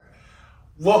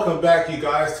Welcome back, you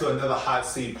guys, to another Hot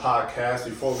Seat podcast.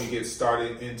 Before we get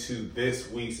started into this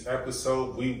week's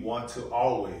episode, we want to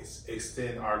always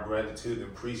extend our gratitude and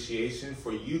appreciation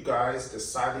for you guys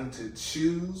deciding to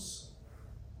choose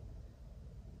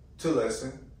to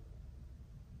listen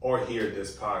or hear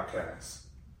this podcast.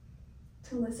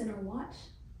 To listen or watch?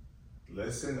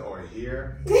 Listen or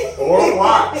hear or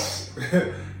watch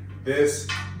this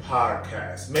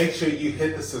podcast. Make sure you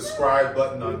hit the subscribe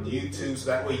button on YouTube so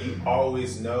that way you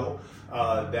always know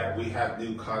that we have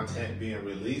new content being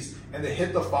released, and to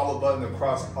hit the follow button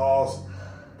across all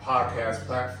podcast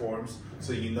platforms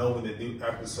so you know when the new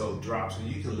episode drops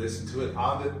and you can listen to it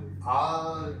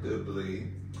audibly,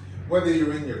 whether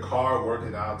you're in your car,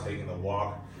 working out, taking a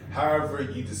walk, however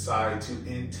you decide to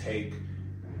intake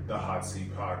the Hot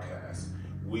Seat podcast.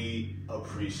 We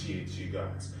appreciate you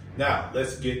guys. Now,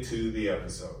 let's get to the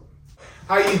episode.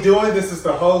 How you doing? This is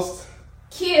the host,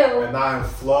 Q. And I'm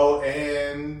Flo,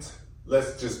 and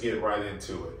let's just get right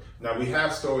into it. Now, we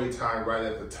have story time right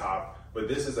at the top, but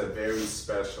this is a very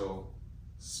special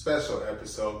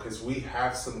episode because we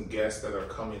have some guests that are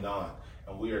coming on,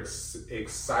 and we are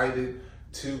excited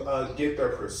to get their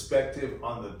perspective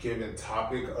on the given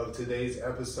topic of today's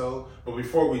episode. But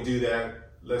before we do that,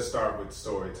 let's start with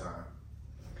story time.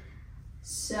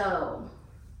 So,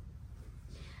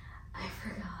 I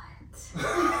forgot.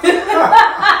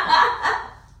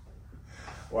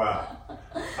 Wow.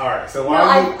 All right. So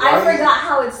I forgot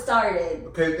how it started.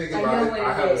 Okay, think about it. I know what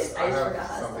it is. I just forgot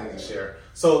how it something started. to share.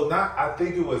 So I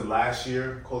think it was last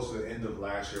year, close to the end of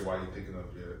last year, while you're thinking of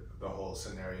the whole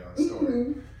scenario and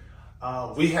story.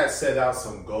 Mm-hmm. We had set out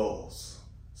some goals,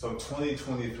 some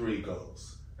 2023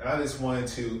 goals. And I just wanted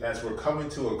to, as we're coming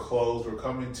to a close, we're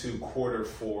coming to quarter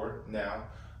 4 now,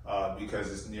 because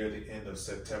it's near the end of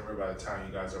September by the time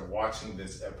you guys are watching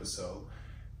this episode.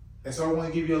 And so I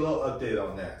want to give you a little update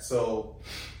on that. So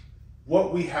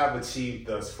what we have achieved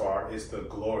thus far is the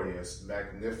glorious,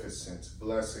 magnificent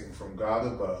blessing from God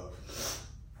above.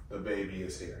 The baby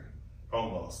is here.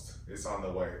 Almost. It's on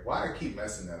the way. Why I keep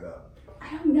messing that up?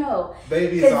 I don't know.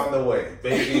 Baby is on the way.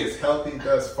 Baby is healthy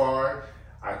thus far.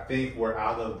 I think we're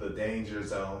out of the danger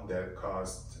zone that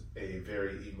caused a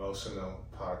very emotional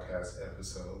podcast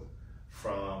episode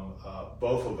from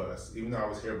both of us. Even though I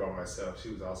was here by myself, she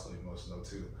was also emotional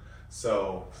too.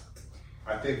 So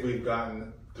I think we've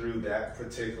gotten through that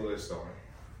particular storm.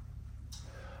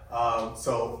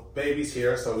 So baby's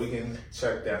here, so we can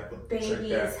check that.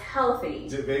 Baby is healthy.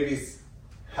 The baby's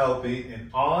healthy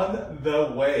and on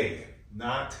the way.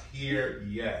 Not here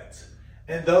yet.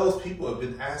 And those people have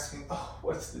been asking, oh,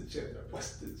 what's the gender?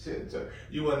 What's the gender?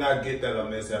 You will not get that on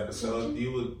this episode.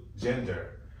 You will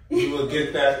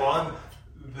get that on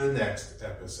the next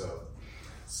episode.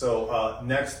 So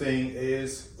next thing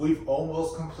is we've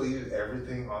almost completed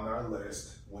everything on our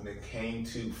list when it came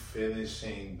to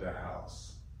finishing the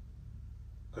house.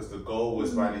 Because the goal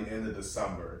was by the end of the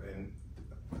summer. And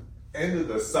end of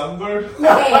the summer? Okay,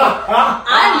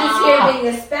 I'm just here being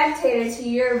a spectator to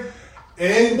your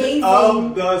End amazing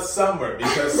of the summer,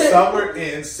 because summer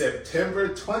ends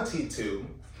September 22,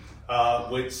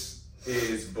 which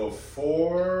is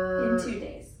before... in 2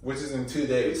 days. Which is in 2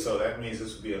 days, so that means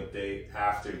this will be a day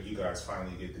after you guys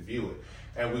finally get to view it.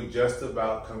 And we just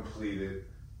about completed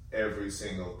every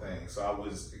single thing. So I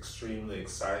was extremely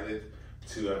excited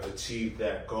to have achieved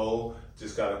that goal.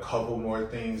 Just got a couple more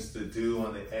things to do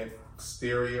on the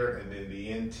exterior, and then the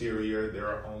interior, there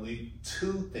are only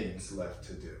 2 things left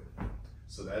to do.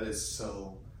 So that is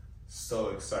so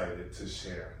excited to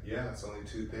share. Yeah, it's only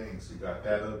 2 things. You got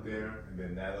that up there and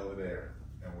then that over there,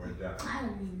 and we're done. I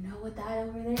don't even know what that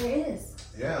over there is.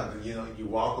 Yeah, you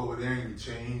walk over there and you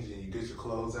change and you get your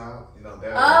clothes out.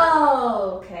 That.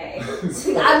 Oh, okay.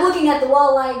 I'm looking at the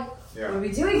wall like, Yeah. what are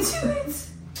we doing to it?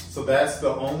 So that's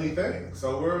the only thing.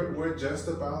 So we're just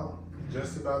about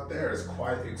there. It's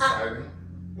quite exciting.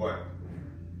 What?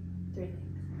 3 things.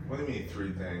 What do you mean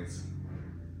 3 things?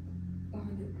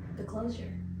 The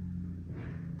closure.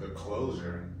 The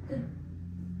closure.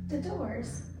 The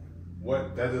doors.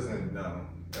 What? That doesn't. No.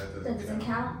 That doesn't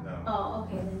count? No. Oh,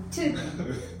 okay then. 2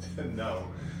 things. No.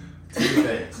 2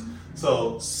 things.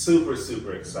 So super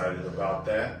excited about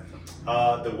that.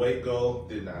 The weight goal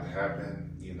did not happen.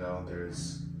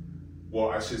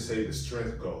 I should say the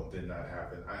strength goal did not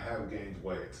happen. I have gained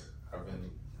weight. I've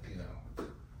been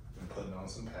putting on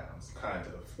some pounds, kind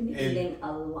of. Been eating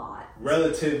a lot.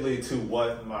 Relatively to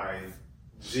what my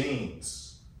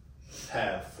genes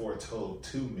have foretold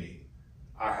to me,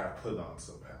 I have put on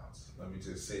some pounds. Let me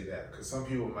just say that, because some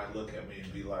people might look at me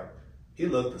and be like, he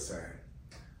looked the same.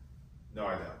 No,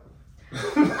 I don't.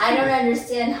 I don't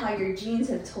understand how your genes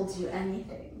have told you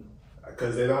anything.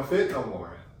 Because they don't fit no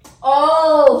more.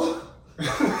 Oh! I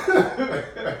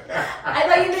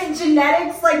thought you meant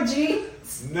genetics, like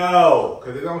genes. No,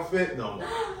 because they don't fit no more.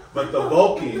 But the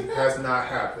bulking has not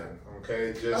happened,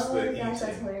 okay? Just the gosh, that's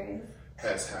eating hilarious.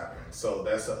 has happened. So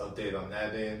that's an update on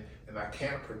that end. And I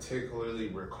can't particularly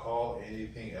recall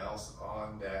anything else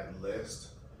on that list.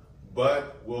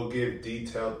 But we'll give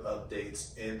detailed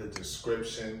updates in the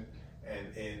description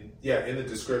and in the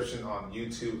description on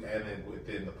YouTube and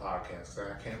within the podcast.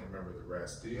 I can't remember the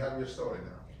rest. Do you have your story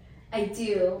now? I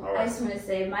do. All right. I just want to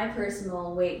say my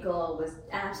personal weight goal was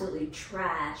absolutely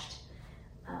trashed.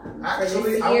 Actually, for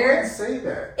this I year. wouldn't say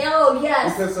that. Oh,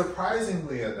 yes. Because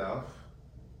surprisingly enough,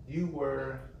 you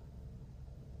were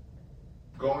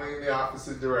going in the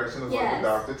opposite direction of what the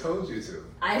doctor told you to.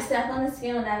 I stepped on the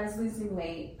scale and I was losing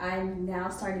weight. I'm now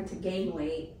starting to gain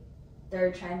weight,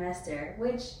 third trimester,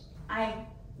 which I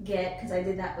get because I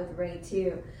did that with Ray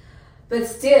too. But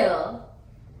still,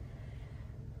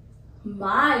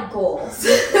 my goals,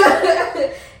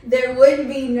 there would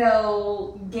be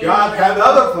no gain. God had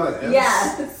other plans.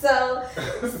 Yeah, so,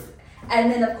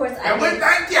 and then of course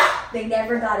they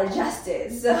never got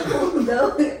adjusted. So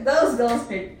those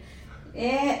goals are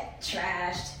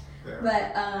trashed. Yeah.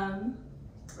 But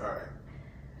All right.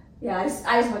 yeah, I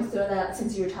just want to throw that out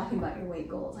since you were talking about your weight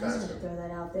goals. I just want to Gotcha. throw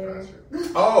that out there.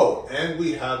 Gotcha. Oh, and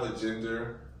we have a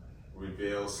gender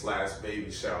reveal /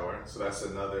 baby shower. So that's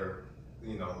another,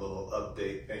 little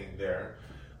update thing there.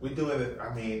 We're doing it.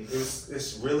 I mean,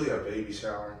 it's really a baby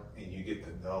shower, and you get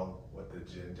to know what the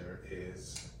gender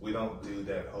is. We don't do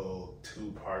that whole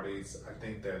 2 parties. I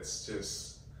think that's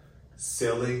just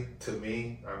silly to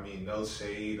me. I mean, no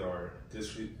shade or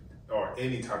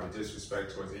any type of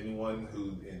disrespect towards anyone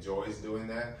who enjoys doing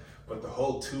that. But the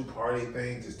whole 2-party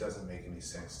thing just doesn't make any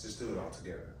sense. Just do it all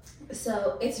together.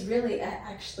 So it's really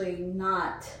actually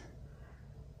not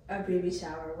a baby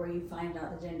shower where you find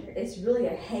out the gender. It's really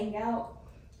a hangout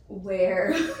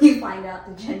where you find out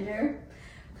the gender.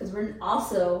 Because we're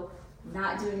also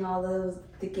not doing all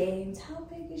the games. How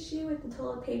big is she with the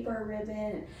toilet paper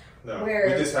ribbon? No, we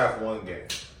just have one game.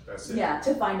 That's it. Yeah,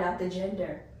 to find out the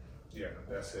gender. Yeah,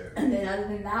 that's it. And then other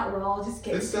than that, we're all just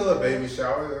getting. It's still a baby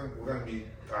shower. We're gonna be,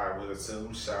 I would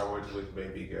assume, showered with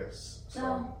baby gifts.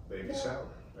 So baby shower.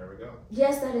 There we go.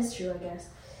 Yes, that is true, I guess.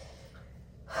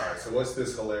 All right. So what's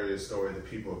this hilarious story that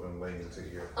people have been waiting to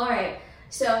hear? All right.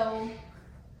 So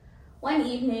one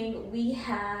evening we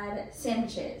had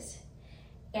sandwiches,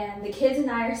 and the kids and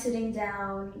I are sitting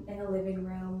down in the living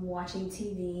room watching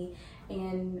TV,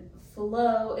 and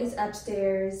Flo is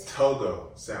upstairs.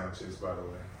 Togo sandwiches, by the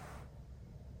way.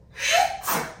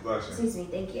 Bless you. Excuse me,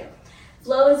 thank you.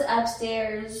 Flo is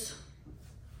upstairs.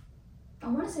 I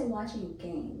want to say watching a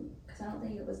game because I don't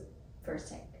think it was First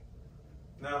Take.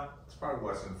 No, it's probably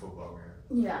watching a football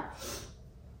game. Yeah.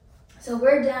 So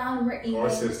we're down, we're eating. Or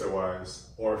Sister Wives,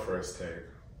 or First Take,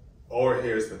 or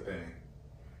Here's the Thing.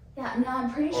 Yeah, no,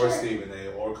 I'm pretty Or sure. Stephen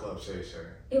A. or Club Shay Shay.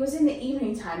 It was in the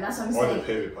evening time. That's what I'm Or saying. the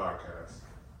Pivot Podcast.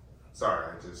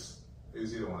 Sorry, it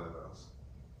was either one of those.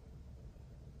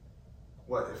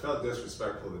 What? It felt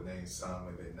disrespectful to name some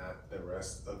and then not the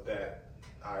rest of that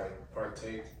I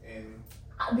partake in.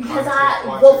 Because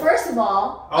watching. first of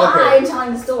all, Okay. I'm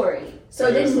telling the story, so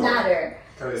it didn't matter.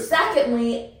 Tell you.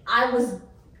 Secondly, I was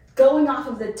going off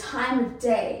of the time of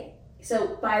day.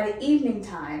 So by the evening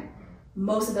time,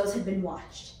 most of those had been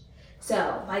watched.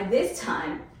 So by this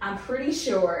time, I'm pretty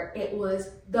sure it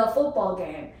was the football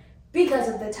game because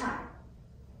of the time.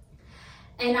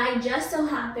 And I just so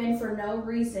happened, for no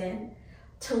reason,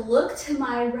 to look to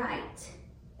my right,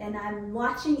 and I'm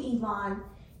watching Yvonne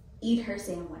eat her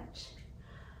sandwich.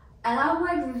 And I'm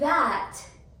like, that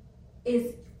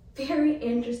is very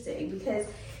interesting because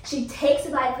she takes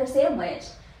a bite of her sandwich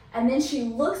and then she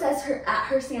looks at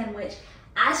her sandwich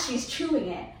as she's chewing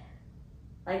it.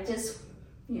 Like just,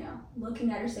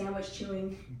 looking at her sandwich,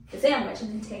 chewing the sandwich,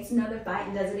 and then takes another bite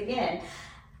and does it again.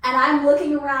 And I'm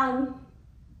looking around,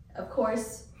 of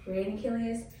course, Ray and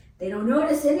Achilles, they don't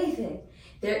notice anything.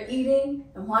 They're eating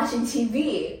and watching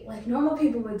TV like normal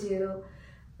people would do.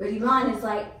 But Yvonne is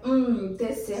like,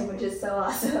 this sandwich is so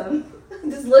awesome.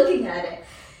 Just looking at it.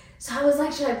 So I was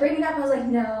like, should I bring it up? I was like,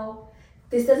 no,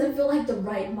 this doesn't feel like the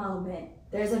right moment.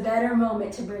 There's a better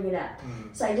moment to bring it up.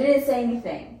 Mm-hmm. So I didn't say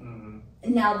anything.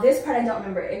 Mm-hmm. Now this part I don't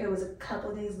remember if it was a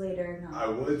couple days later or not. I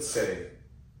would say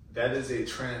that is a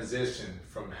transition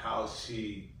from how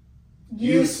she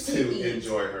used to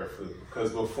enjoy her food.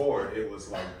 Because before it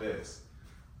was like this.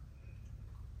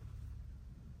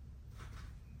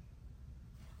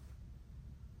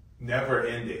 Never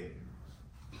ending.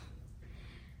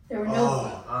 There were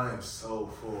no. I am so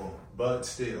full, but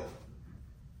still.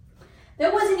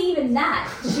 There wasn't even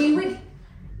that.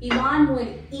 Yvonne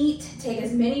would eat, take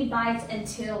as many bites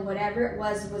until whatever it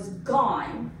was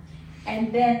gone.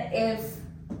 And then if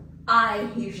I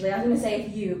was going to say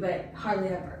if you, but hardly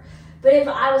ever. But if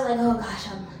I was like, oh gosh,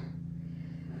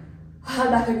 I'm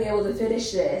not going to be able to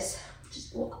finish this.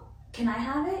 Well, can I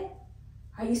have it?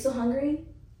 Are you still hungry?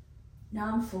 No,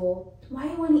 I'm full. Why do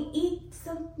you want to eat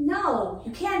some? No,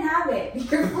 you can't have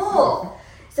it. You're full.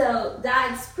 So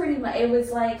that's pretty much, it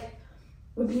was like,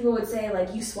 when people would say,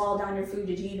 like, you swallowed down your food,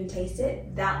 did you even taste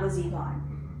it? That was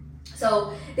Yvonne.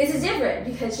 So this is different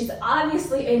because she's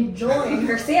obviously enjoying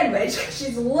her sandwich.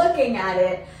 She's looking at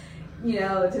it,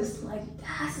 just like,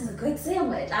 this is a good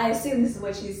sandwich. I assume this is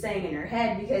what she's saying in her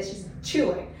head because she's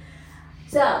chewing.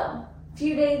 So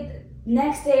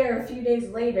next day or a few days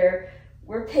later,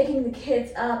 we're picking the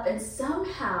kids up and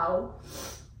somehow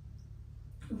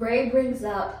Ray brings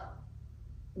up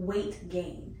weight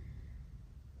gain.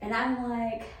 And I'm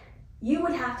like, you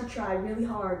would have to try really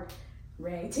hard,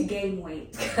 Ray, to gain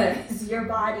weight because your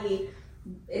body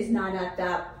is not at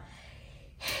that.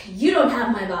 You don't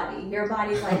have my body. Your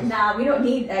body's like, nah, we don't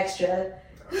need extra.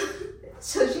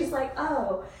 So she's like,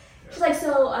 oh. She's like,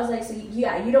 so I was like, so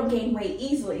yeah, you don't gain weight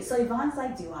easily. So Yvonne's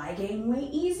like, do I gain weight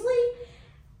easily?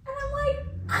 And I'm like,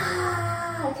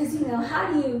 because,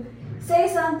 how do you say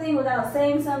something without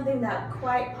saying something that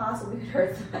quite possibly could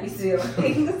hurt somebody's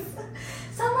feelings?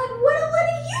 So I'm like, what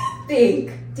do you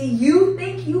think? Do you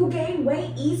think you gain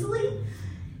weight easily?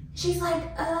 She's like,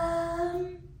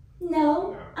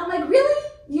 no. I'm like, really?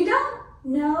 You don't?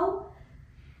 No.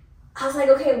 I was like,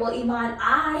 okay, well, Yvonne,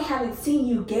 I haven't seen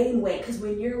you gain weight because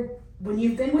when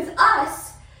you've been with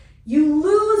us, you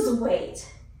lose weight.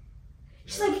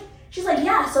 She's like,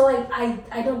 yeah, so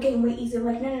I don't gain weight easily. I'm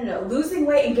like, no. Losing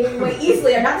weight and gaining weight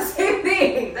easily are not the same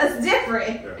thing. That's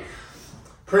different. Yeah.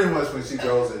 Pretty much when she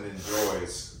goes and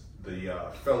enjoys the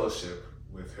fellowship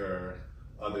with her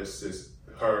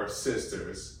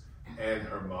sisters and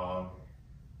her mom,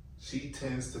 she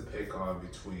tends to pick on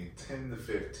between 10 to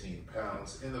 15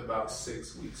 pounds in about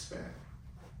 6 weeks span.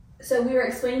 So we were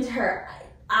explaining to her,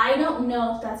 I don't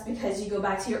know if that's because you go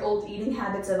back to your old eating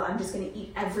habits of I'm just going to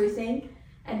eat everything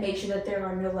and make sure that there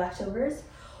are no leftovers,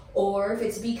 or if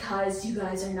it's because you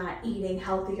guys are not eating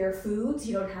healthier foods,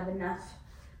 you don't have enough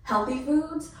healthy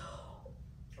foods,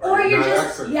 or you're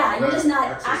just not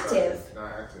active.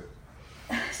 Not active.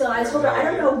 So I told her, I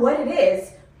don't know what it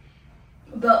is,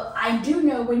 but I do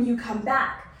know when you come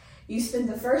back, you spend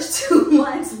the first 2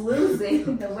 months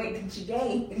losing the weight that you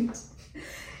gained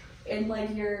in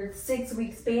like your 6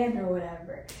 week span or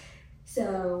whatever.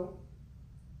 So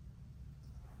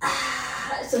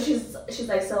she's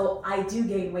like, so I do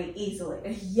gain weight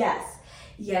easily. Yes,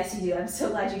 you do. I'm so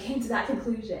glad you came to that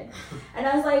conclusion. And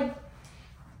I was like,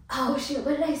 oh shoot,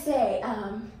 what did I say?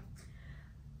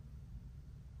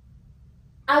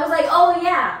 I was like, oh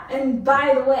yeah, and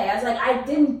by the way, I was like, I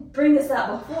didn't bring this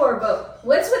up before, but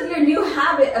what's with your new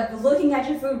habit of looking at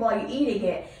your food while you're eating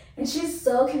it? And she's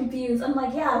so confused. I'm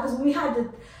like, yeah, because when we had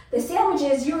the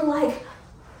sandwiches, you were like,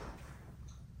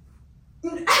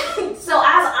 so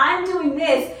as I'm doing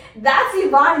this, that's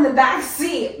Yvonne in the back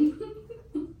seat.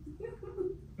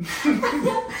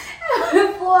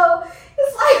 Flo,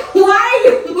 it's like, why are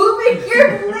you moving your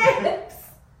lips?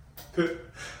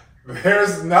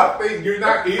 There's nothing, you're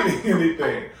not eating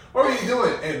anything. What are you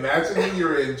doing? Imagining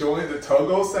you're enjoying the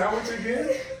Togo sandwich again?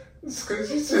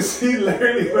 Because he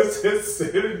literally was just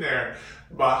sitting there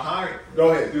behind.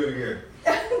 Go ahead, do it again.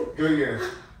 Do it again.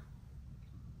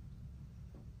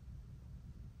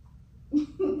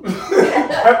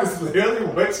 That is literally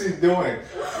what she's doing.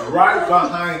 Right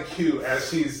behind Q as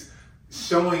she's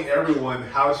showing everyone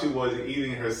how she was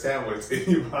eating her sandwich. And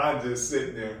Yvonne just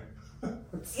sitting there.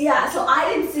 Yeah, so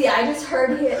I didn't see it. I just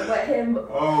heard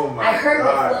Oh my I heard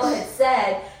gosh. what Flo had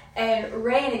said. And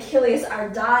Ray and Achilles are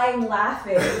dying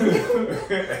laughing.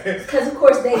 Because, of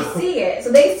course, they see it.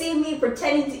 So they see me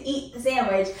pretending to eat the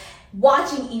sandwich,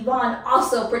 watching Yvonne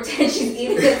also pretend she's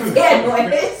eating the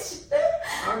sandwich.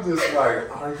 I'm just like,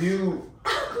 are you...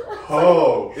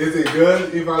 Oh, is it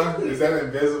good, Yvonne? Is that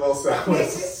invisible sandwich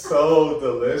so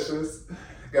delicious?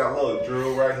 Got a little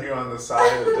drool right here on the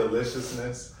side of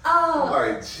deliciousness. Oh. I'm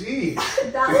like, geez.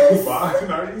 Yvonne,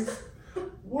 are you...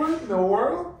 What in the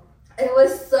world? It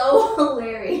was so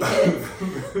hilarious.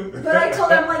 But I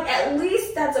told him, like, at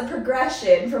least that's a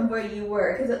progression from where you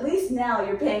were. Because at least now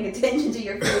you're paying attention to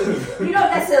your food. You don't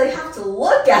necessarily have to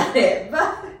look at it,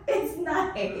 but it's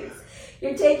nice.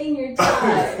 You're taking your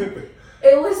time.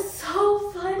 It was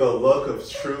so funny. The look of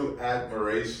true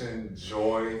admiration,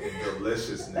 joy, and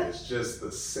deliciousness. Just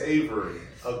the savoring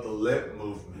of the lip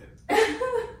movement.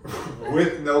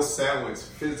 with no sandwich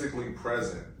physically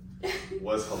present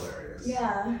was hilarious.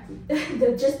 Yeah.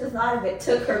 Just the thought of it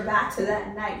took her back to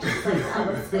that night. She's like, that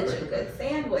was such a good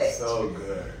sandwich. So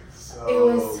good. So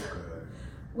It was- good.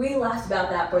 We laughed about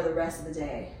that for the rest of the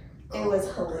day. It Oh was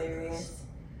my hilarious.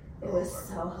 It Oh was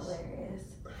my so hilarious.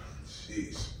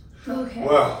 Sheesh. Okay.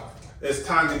 Well, it's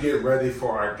time to get ready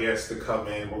for our guests to come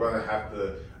in. We're going to have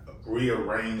to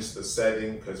rearrange the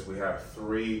setting because we have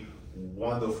 3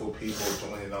 wonderful people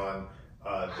joining on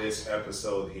this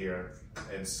episode here.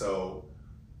 And so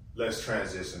let's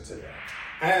transition to that.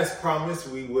 As promised,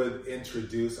 we would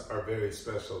introduce our very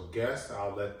special guests.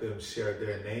 I'll let them share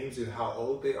their names and how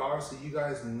old they are so you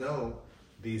guys know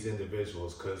these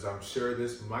individuals, because I'm sure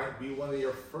this might be one of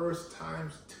your first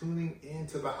times tuning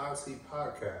into the Hot Seat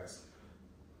Podcast.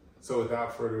 So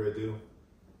without further ado.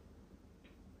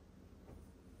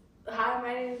 Hi,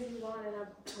 my name is Yvonne and I'm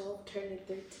 12, turning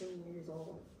 13 years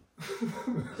old.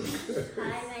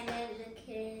 Hi, my name is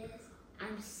Achilles.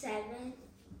 I'm 7.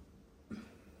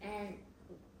 And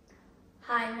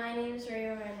Hi, my name is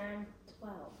Rio and I'm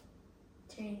 12,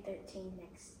 turning 13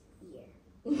 next year.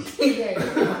 There you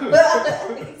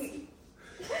go.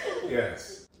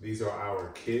 Yes, these are our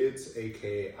kids,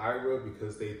 aka Ira,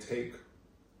 because they take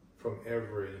from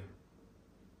every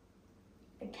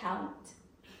Account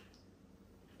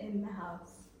in the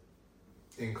house.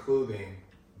 including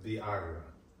the Ira.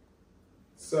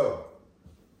 So,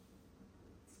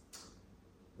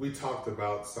 we talked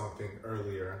about something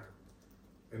earlier,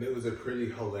 and it was a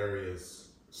pretty hilarious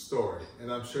story.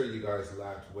 And I'm sure you guys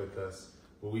laughed with us,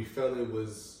 but we felt it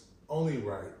was only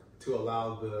right to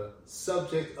allow the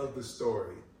subject of the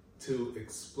story to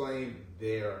explain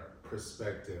their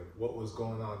perspective, what was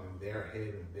going on in their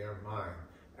head and their mind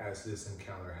as this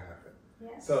encounter happened.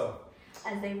 Yes. So,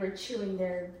 As they were chewing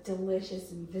their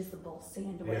delicious invisible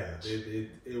sandwich. yeah,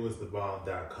 it was the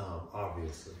bomb.com,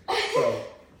 obviously. So,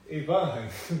 Yvonne,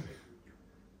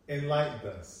 enlighten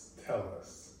us. Tell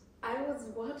us. I was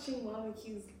watching Mama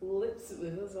Q's lips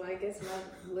move, so I guess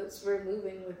my lips were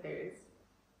moving with hers.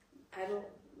 I don't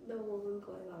know what was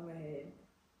going on in my head.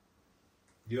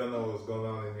 You don't know what's going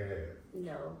on in your head.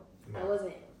 No, No. I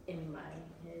wasn't in my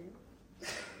head.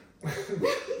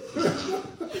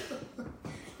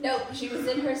 Nope, she was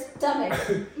in her stomach.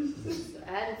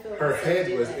 I had to feel Her myself head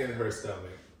do was that. in her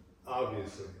stomach,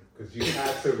 obviously, because you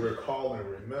had to recall and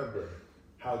remember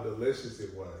how delicious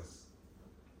it was.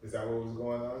 Is that what was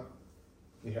going on?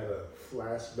 You had a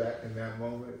flashback in that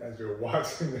moment as you're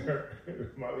watching her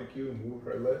Molly Q move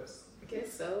her lips. I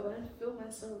guess so. I didn't feel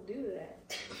myself do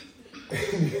that.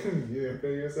 You didn't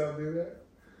feel yourself do that?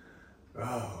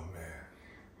 Oh, man.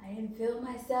 I didn't feel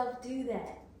myself do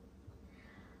that.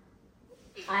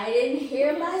 I didn't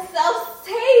hear myself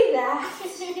say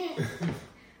that.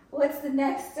 What's the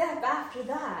next step after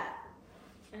that?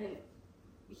 I didn't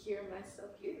hear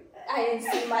myself hear that. I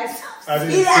didn't see myself I see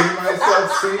didn't that. see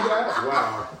myself see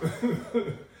that?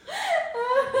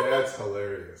 Wow. That's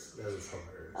hilarious. That is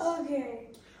hilarious. Okay.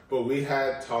 But we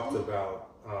had talked about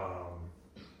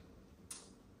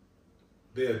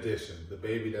the addition, the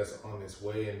baby that's on its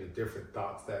way, and the different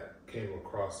thoughts that came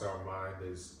across our mind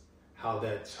is how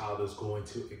that child is going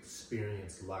to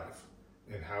experience life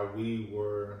and how we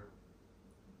were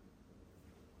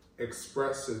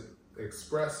expressing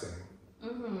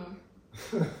Mm-hmm.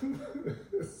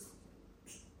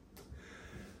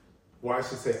 well, I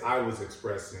should say I was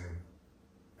expressing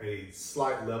a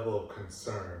slight level of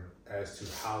concern as to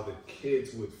how the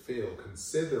kids would feel,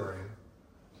 considering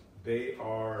they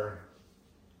are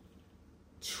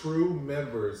true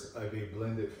members of a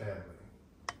blended family,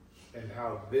 and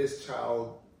how this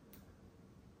child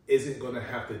isn't going to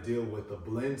have to deal with the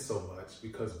blend so much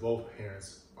because both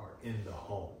parents are in the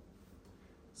home.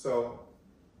 So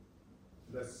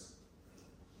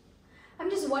I'm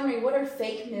just wondering, what are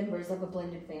fake members of a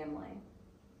blended family?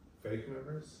 fake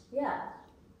members? Yeah.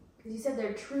 Because you said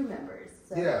they're true members.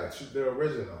 So. Yeah, the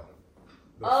original.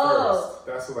 The Oh. first.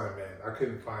 That's what I meant. I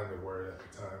couldn't find the word at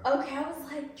the time. Okay, I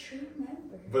was like, true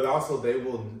members. But also,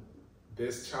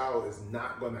 this child is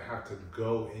not going to have to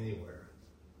go anywhere.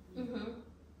 Mm-hmm.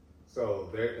 So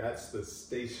that's the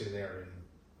stationary,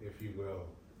 if you will,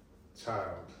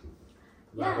 child.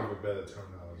 Lack of a better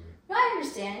terminology. No, I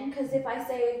understand, because if I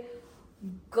say,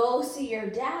 go see your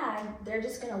dad, they're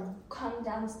just going to come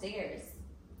downstairs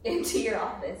into your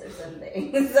office or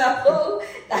something. So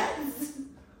that's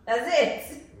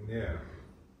it. Yeah.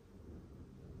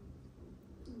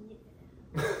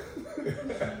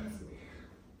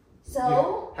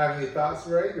 So, Have any thoughts,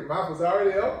 Ray? Your mouth was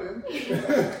already open.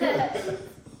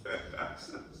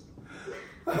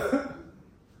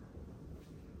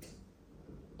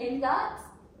 any thoughts?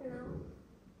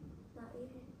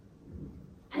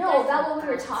 about what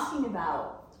we were talking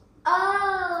about.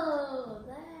 Oh,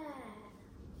 that.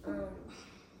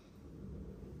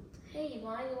 Hey, you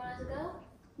want us to go?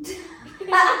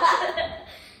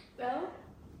 No?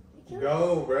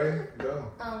 Go, Ray. Go.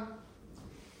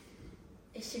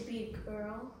 It should be a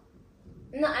girl.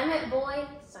 No, I meant boy.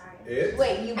 Sorry. It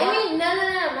Wait, you want? I mean, no,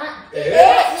 not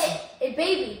It?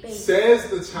 baby. says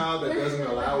the child that doesn't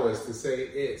allow us to say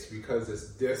it's because it's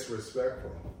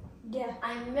disrespectful. Yeah.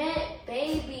 I meant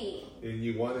baby. And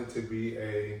you want it to be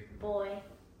a. Boy.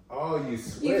 Oh, you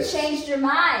switched. You changed your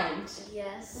mind.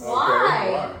 Yes. Okay,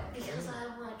 Why? Because I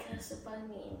don't want to kiss the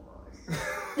bunny anymore.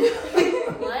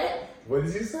 What? What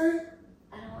did you say?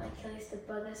 I don't want to kiss the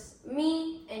buggers.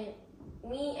 Me and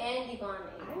Yvonne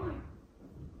anymore.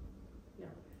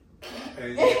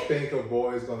 And you think a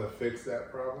boy is going to fix that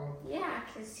problem? Yeah,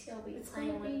 because he'll be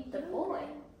playing with the boy.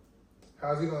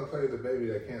 How's he going to play with the baby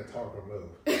that can't talk or move?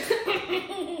 You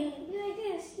like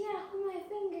this? Yeah, with my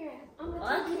finger. I'm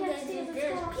Why gonna can't take they you do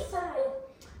upstairs. this? Let's go outside.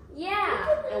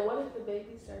 Yeah. And what if the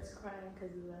baby starts crying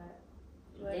because of that?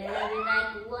 Then I'll be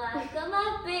like, welcome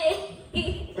up,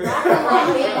 baby. My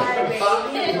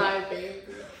baby.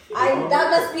 That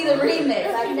must be the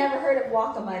remix. I've never heard of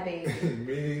Walk on My Baby.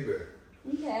 Me neither.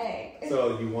 Okay.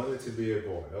 So you wanted to be a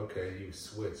boy. Okay, you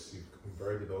switched. You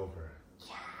converted over.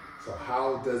 Yeah. So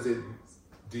how does it,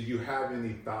 do you have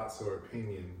any thoughts or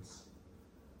opinions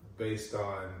based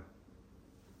on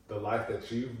the life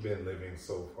that you've been living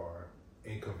so far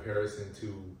in comparison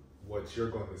to what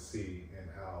you're going to see and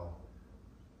how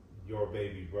your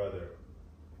baby brother,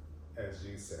 as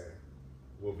you say,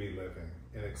 will be living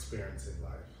and experiencing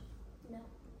life? No,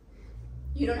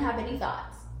 You don't have any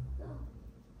thoughts. no.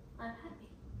 I'm happy.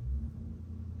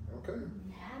 Okay.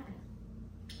 I'm happy.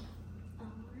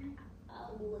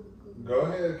 Go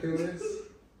ahead, Achilles.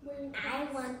 I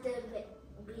want the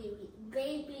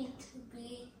baby to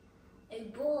be a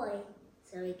boy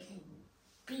so he can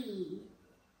be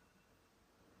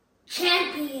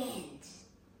champions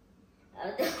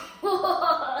of the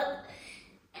world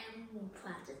and move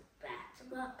practice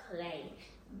basketball, play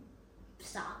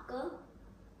soccer,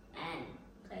 and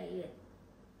play with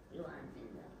you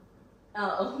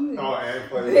Oh. Oh, and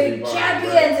play with Big Yvonne,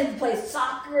 champions right? and play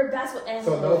soccer, basketball, and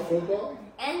So no football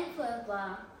and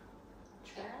football,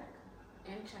 track,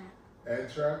 and track, and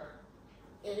track?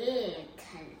 and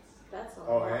tennis. That's all.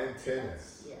 Oh, and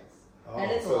tennis. Yes. Oh,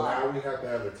 That is a so lot. now we have to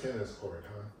have a tennis court,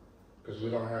 huh? Because we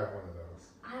don't have one of those.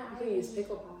 You can use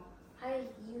pickleball. I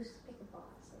use pickleball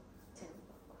as a tennis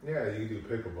ball. Yeah, you can do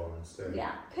pickleball instead.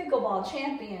 Yeah, pickleball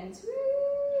champions.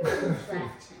 Woo.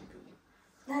 Track champion.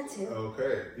 That too.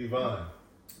 Okay, Yvonne.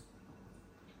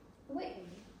 Wait.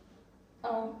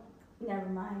 Oh, never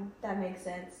mind. That makes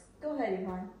sense. Go ahead,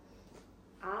 Yvonne.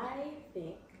 I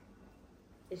think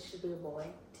it should be a boy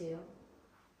too.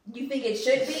 You think it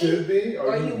should be? Should be,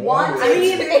 Or you want want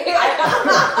it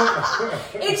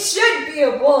to be? It should be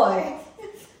a boy.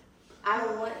 I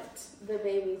want the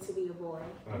baby to be a boy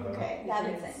Uh-huh. Okay, that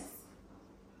makes sense.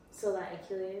 so that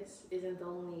Achilles isn't the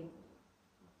only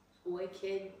boy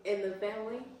kid in the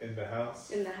family, In the house?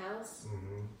 in the house.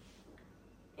 Mm-hmm.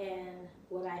 And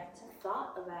what I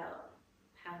thought about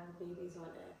how the babies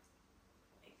want to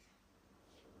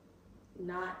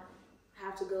not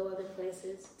have to go other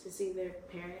places to see their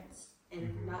parents and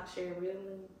Mhm. not share a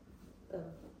room. Never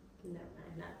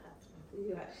mind, not bathroom.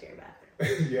 You have to share a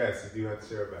bathroom. Yes, you do have to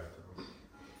share a bathroom.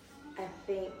 I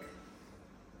think,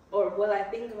 or what I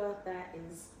think about that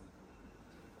is,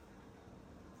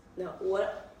 no,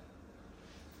 what,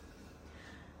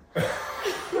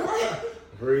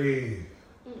 Breathe.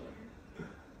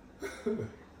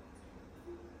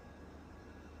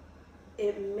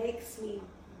 it makes me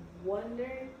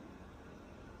wonder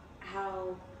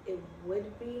how it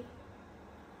would be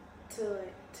to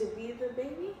be the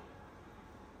baby.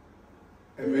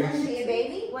 It You want makes, to be a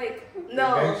baby? Like, it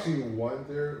no. makes you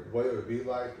wonder what it would be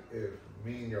like if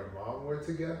me and your mom were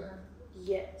together.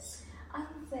 Yes. I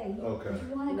would say, Okay.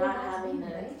 you want to go Not back to having being a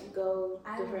to baby? go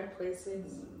I different places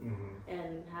Mm-hmm.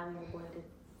 and having a blended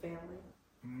family.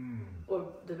 Mm. Or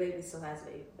the baby still has a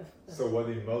baby. So what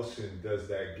emotion does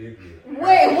that give you?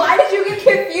 Wait, why did you get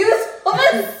confused all of a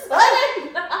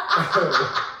sudden? Her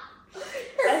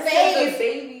I said the face.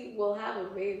 baby will have a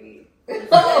baby.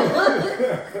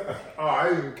 Oh, Oh, I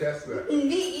didn't even catch that.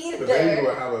 me The baby either.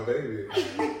 will have a baby.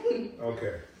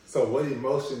 Okay. So what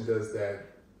emotion does that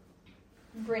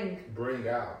bring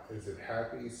out? Is it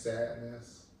happy,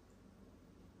 sadness,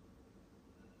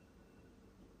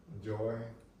 joy?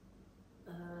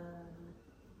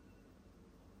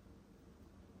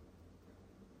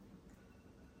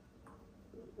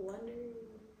 Wonder.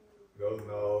 No,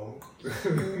 no.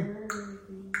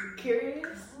 Curiosity.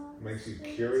 makes you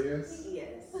curious. Yes.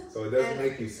 So it doesn't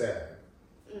make you sad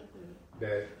Mm-mm.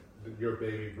 that your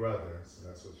baby brother, so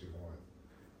that's what you want,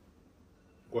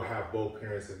 will have both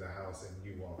parents in the house and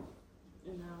you won't.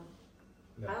 No.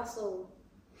 No. I also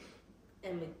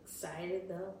am excited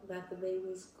though that the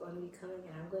baby's going to be coming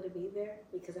and I'm going to be there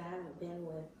because I haven't been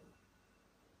with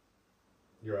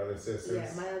Your other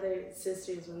sisters? my other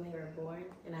sisters when they were born,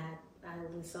 and I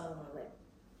only saw them on like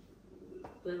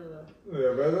blah, blah, blah.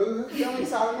 Yeah, brother. You only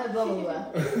saw them at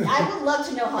Boba. I would love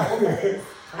to know how old that is.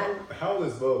 How old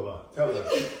is Boba? Tell us.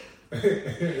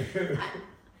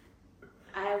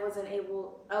 I was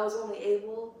only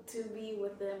able to be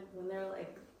with them when they're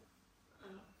like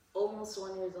almost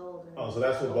 1 year old. Oh, so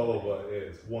that's what Boba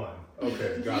is. 1.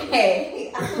 Okay, got it.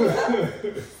 Hey, I'm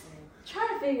trying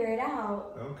to figure it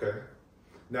out. Okay.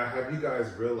 Now, have you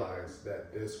guys realized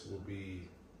that this will be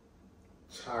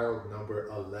child number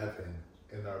 11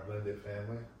 in our blended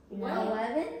family?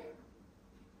 11?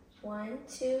 1,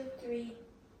 2, 3,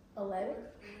 11.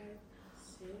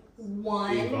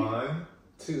 1. Yvonne,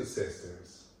 2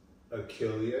 sisters.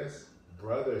 Achilles,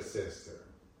 brother, sister.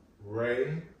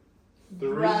 Ray, 3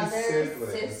 Brother,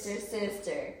 siblings.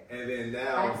 sister. And then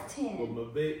now, That's 10. with my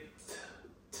big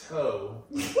toe,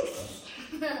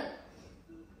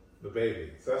 the baby.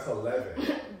 So that's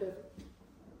 11.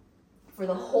 For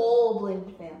the whole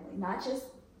blended family, not just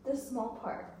the small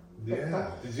part.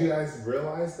 Yeah. Did you guys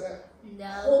realize that? No.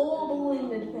 Whole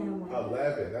blended family.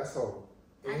 11. That's an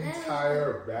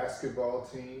entire basketball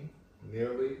team,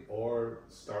 nearly, or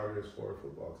starters for a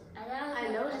football team. I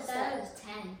noticed thought that. it was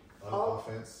 10. On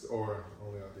offense or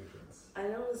only on defense? I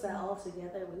noticed that all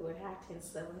together we would have 10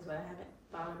 siblings, but I haven't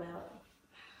thought about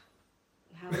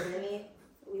how many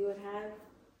we would have.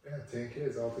 Yeah, 10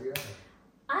 kids all together.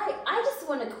 I just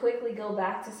want to quickly go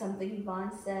back to something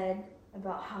Yvonne said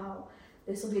about how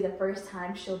this will be the first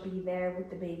time she'll be there with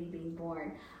the baby being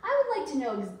born. I would like to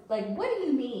know, like, what do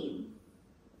you mean?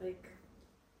 Like,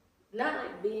 not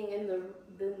like being in the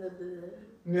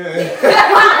Yeah.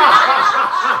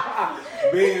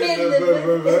 Being in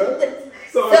the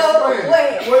So explain,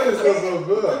 wait. what is the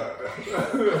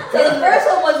So the first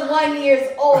one was 1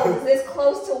 year old. Is this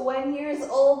close to 1 year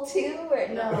old too, or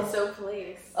no? it's a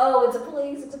place. Oh, it's a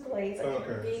place. It's a place.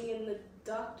 Okay. Being in the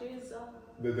doctor's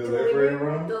The delivery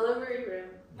room? Delivery room.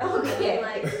 Okay. And,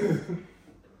 like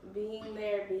being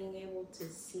there, being able to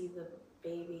see the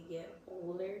baby get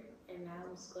older, and now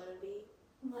it's gonna be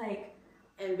Like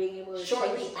and being able to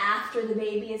shortly taste- after the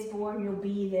baby is born, you'll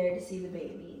be there to see the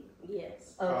baby.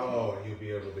 Yes. Okay. Oh, you'll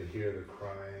be able to hear the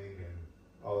crying and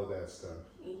all of that stuff.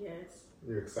 Yes.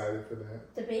 You're excited for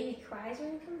that? The baby cries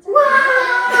when it comes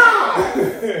out.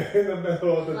 In the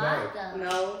middle of the night. What the?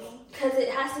 No. Because it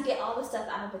has to get all the stuff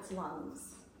out of its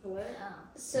lungs. What? Oh.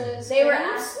 So They were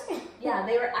screams?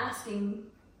 they were asking,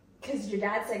 because your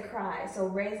dad said cry. So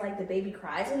Ray's like, the baby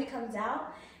cries when it comes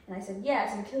out? And I said,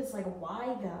 yes. And the kid's like,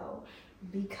 why though?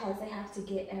 Because they have to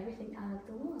get everything out of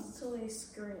the lungs. So they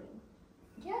scream.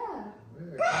 Yeah.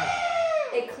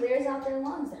 Yeah, It clears out their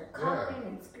lungs. They're coughing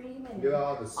and screaming. get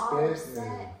all the all spit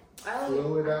and upset.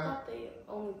 fluid I out. thought they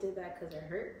only did that because it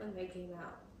hurt when they came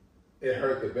out. It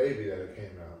hurt the baby that it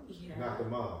came out, Yeah. not the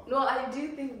mom. No, I do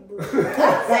think.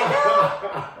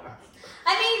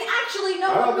 I mean, actually, no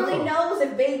I one don't really know. knows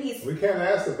if babies We can't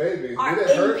ask the baby. are Did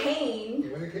it in hurt pain.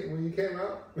 when you came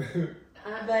out?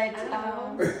 But I don't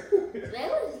know. They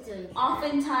was doing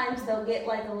oftentimes they'll get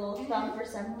like a little thump or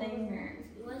something, or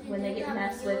when they get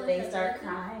messed with, they start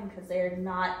crying because they're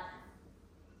not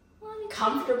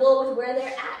comfortable with where they're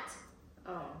at.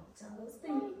 Oh. So those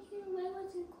things. Why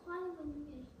was you crying when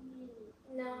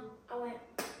you No, I went.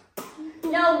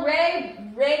 No, Ray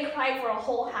cried for a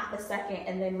whole half a second,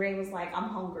 and then Ray was like, "I'm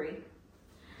hungry."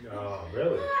 Oh,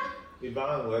 really?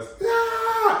 Yvonne was,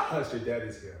 ah! Hush, your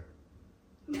daddy's here.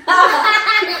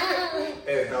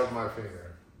 It held my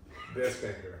finger. This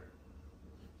finger.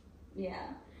 Yeah.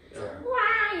 Yeah.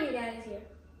 Why your daddy's here?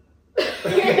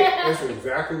 It's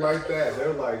exactly like that.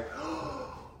 They're like,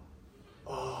 oh,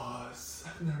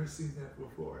 I've never seen that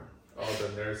before. All the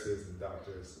nurses and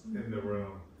doctors in the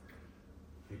room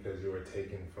because you were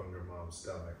taken from your mom's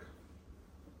stomach.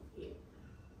 Mhm.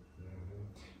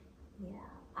 Yeah.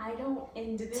 I don't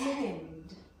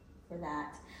intend for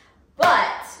that,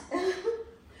 but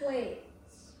Wait,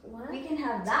 what? we can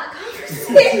have that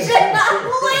conversation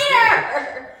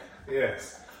later.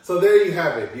 Yes. So there you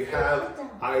have it. You have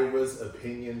Ira's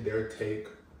opinion, their take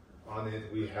on it.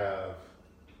 We have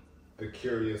the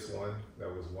curious one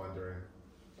that was wondering.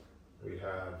 We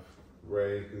have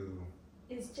Ray who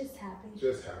It's just happy.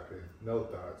 just happy, no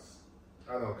thoughts.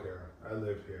 I don't care. I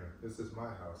live here. This is my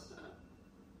house.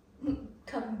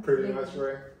 Come Pretty live. much,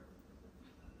 Ray.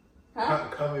 Huh?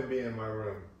 Come and be in my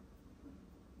room.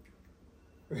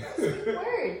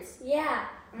 Words. Yeah.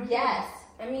 Yes.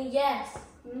 I mean, yes.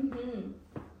 Mm-hmm.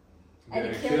 And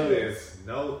And Achilles,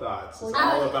 no thoughts. It's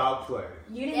Well, all about play.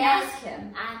 You didn't Yes. ask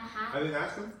him. I'm I happy. didn't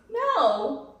ask him.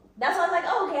 No. That's why I was like,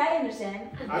 oh, okay, I understand.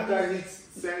 I thought he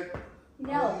said.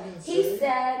 No. He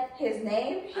said his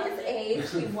name, his age.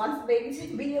 He wants the baby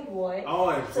to be a boy. Oh,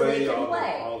 and So they play can all,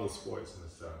 play. all the sports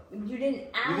and stuff. You didn't You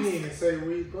ask. didn't even say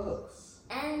read books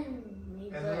And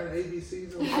and learn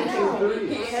ABCs and I know. 1, 2,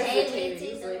 3.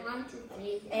 Hesitated. A, 1, 2,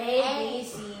 3. A, B,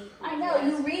 C. I know.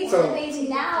 You read So- to the baby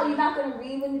now. You're not going to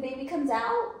read when the baby comes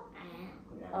out? I am.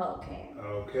 Oh, okay.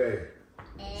 Okay.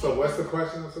 So what's the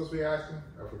question I'm supposed to be asking?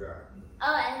 I forgot.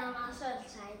 Oh, and I'm also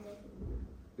excited.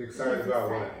 You excited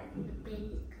about what? The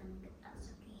baby's coming out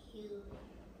so cute.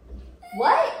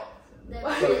 What?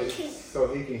 The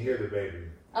So he can hear the baby.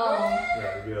 Oh.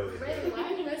 Yeah, to be able to hear. Why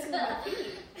are you messing with my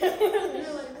feet?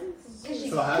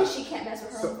 Because she can't mess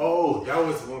with her. So, that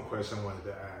was one question I wanted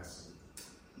to ask.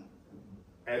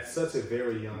 At such a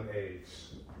very young age,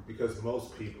 because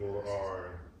most people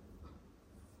are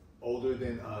older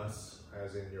than us,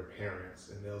 as in your parents,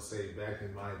 and they'll say, back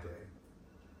in my day.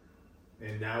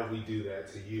 And now we do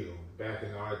that to you, back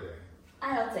in our day.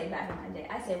 I don't say back in my day.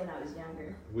 I say when I was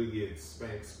younger. We get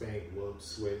spank, whoop,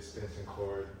 switch, extension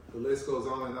cord. The list goes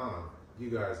on and on. You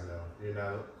guys know.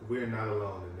 We're not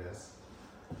alone in this.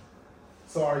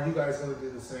 So are you guys going to do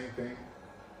the same thing?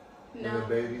 When the No.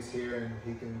 baby's here and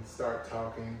he can start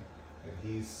talking and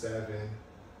he's 7. And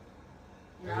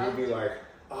No. you'll be like,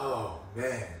 oh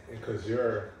man, because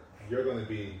you're going to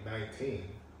be 19.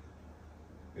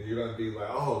 And you're going to be like,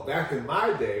 oh, back in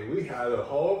my day, we had a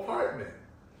whole apartment.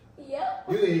 Yep.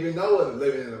 You didn't even know what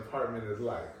living in an apartment is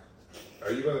like.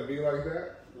 Are you going to be like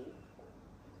that?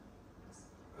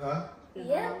 Huh?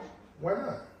 Yeah. Why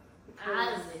not?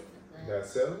 I was with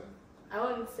That's silly. I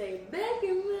want to say back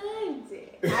in my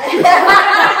day. I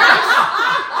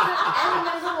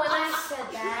remember when I said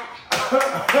that.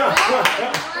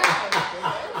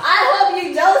 I hope you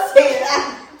don't say that.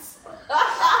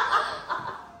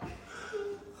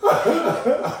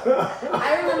 I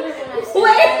remember when I said that.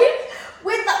 Wait.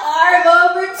 With the arm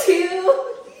over too.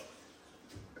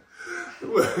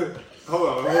 Hold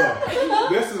on.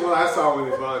 This is what I saw when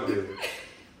Yvonne did it.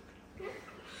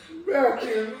 Back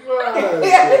in my day.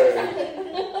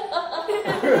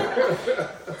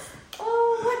 Oh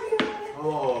my god.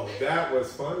 Oh, that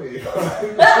was funny.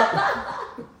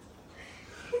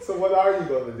 So what are you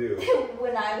going to do?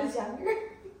 When I was younger.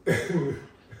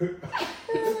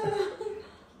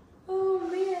 Oh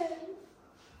man.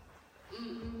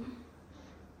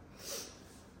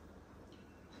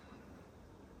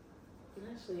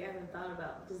 Actually, I haven't thought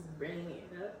about just bringing it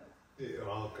up. Yeah,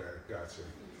 okay, gotcha.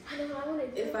 I don't know. I want to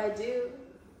do If I do,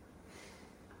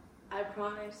 I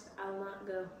promise I'll not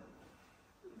go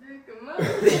back in my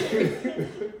day.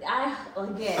 I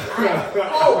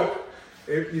hope.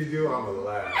 If you do, I'm gonna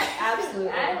laugh. Absolutely.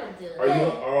 I would do it.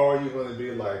 Are you gonna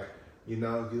be like, you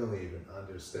don't even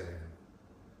understand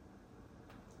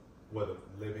what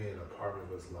living in an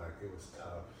apartment was like? It was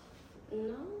tough.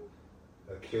 No.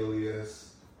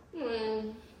 Achilles.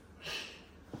 Mm.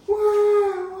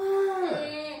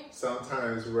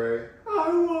 Sometimes Ray. I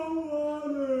want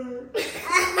water.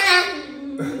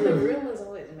 The room was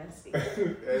always messy.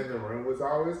 And the room was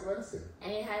always messy.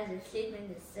 And you had to sleep in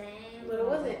the same But it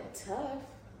wasn't tough.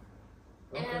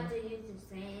 And Okay. have to use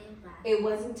the same bathroom. It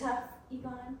wasn't tough,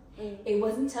 Yvonne. Mm. It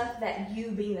wasn't tough that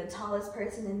you, being the tallest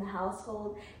person in the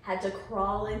household, had to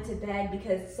crawl into bed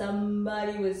because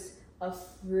somebody was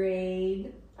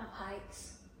afraid. of heights.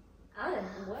 I was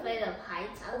afraid of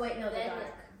heights. I Oh, was wait, no, the afraid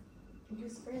dark. He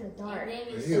was afraid of the dark. And then And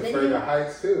we he was then afraid you- of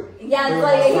heights too. Yeah, it's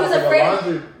like he was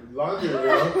afraid. Laundry room.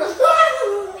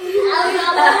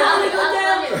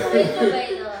 I was on the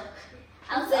refrigerator.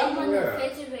 I was up on the Yeah.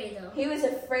 refrigerator. He was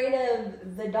afraid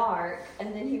of the dark,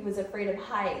 and then he was afraid of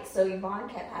heights. So Yvonne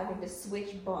kept having to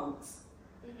switch bunks.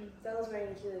 That was very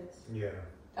Achilles. Yeah.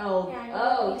 Oh, Yeah, I know.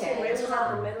 oh, Ray okay. was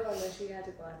at the middle and then she had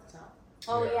to go at the top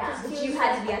Oh Yeah. yeah, but you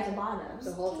had to be at the bottom.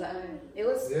 the whole time. It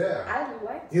was, Yeah. I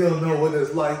liked You don't know what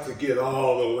it's like to get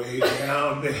all the way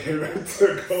down there and to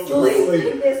go to Sleep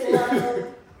sleep. in this love.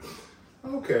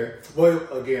 Okay. Well,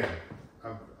 again,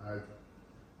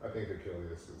 I think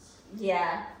Achilles is.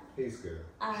 Yeah, He's good.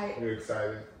 I. You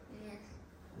excited? Yes.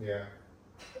 Yeah.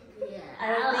 Yeah. I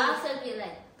don't I'll think- also be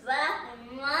like, back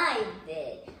in my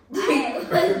day. I was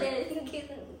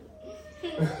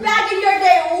Back in your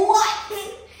day, what?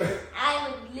 I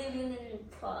was living in an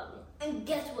apartment. And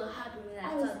guess what happened when I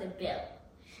saw the bill?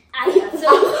 I got so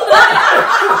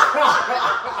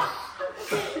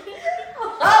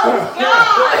Oh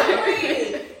God!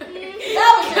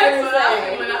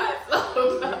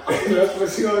 That's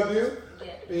what you gonna do?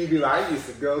 Yeah. And you be like, I used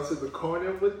to go to the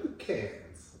corner with the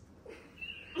cans.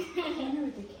 Corner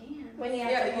with the can. When you Yeah,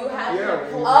 have to you hold have on. Yeah,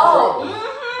 when you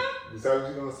Oh, Is that what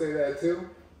you gonna say that too?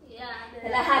 Yeah.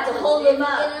 and I had to hold them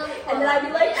up, and then I'd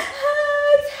be like, Yeah.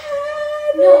 ah, it's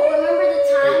heavy. No, remember the And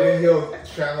time? then he'll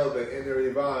channel the inner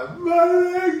Yvonne. My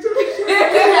legs are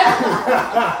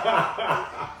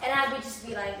And I'd just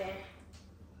be like there.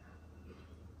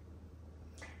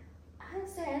 I'm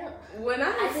sorry, I don't. When I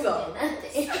I didn't saw, get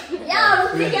nothing. Yeah, I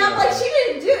was thinking, I'm like, she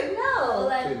didn't do it. No.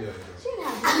 Like, She didn't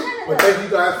have none of Well, that. thank you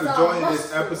guys for It's all joining this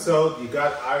muscle. episode. You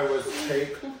got Ira's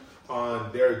take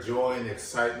on their joy and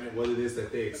excitement, what it is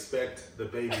that they expect the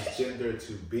baby's gender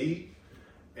to be.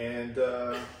 And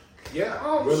yeah,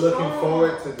 Oh, we're looking strong.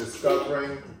 forward to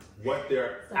discovering what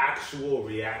their actual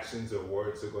reactions or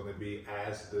words are going to be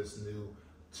as this new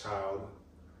child,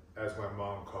 as my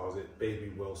mom calls it,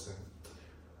 baby Wilson.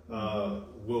 I'm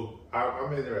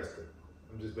interested.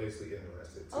 I'm just basically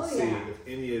interested to see if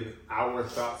any of our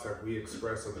thoughts that we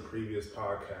expressed on the previous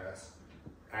podcast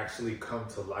actually come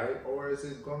to light, or is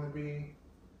it going to be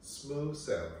smooth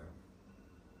sailing,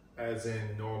 as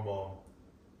in normal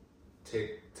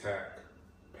tic-tac,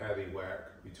 paddywhack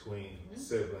between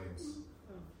siblings.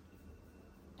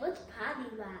 What's patty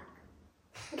whack?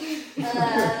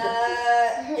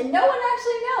 And no one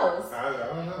actually knows. I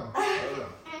don't know.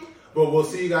 But we'll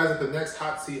see you guys at the next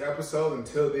Hot Seat episode.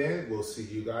 Until then, we'll see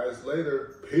you guys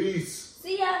later. Peace.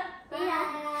 See ya. Bye.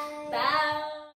 bye.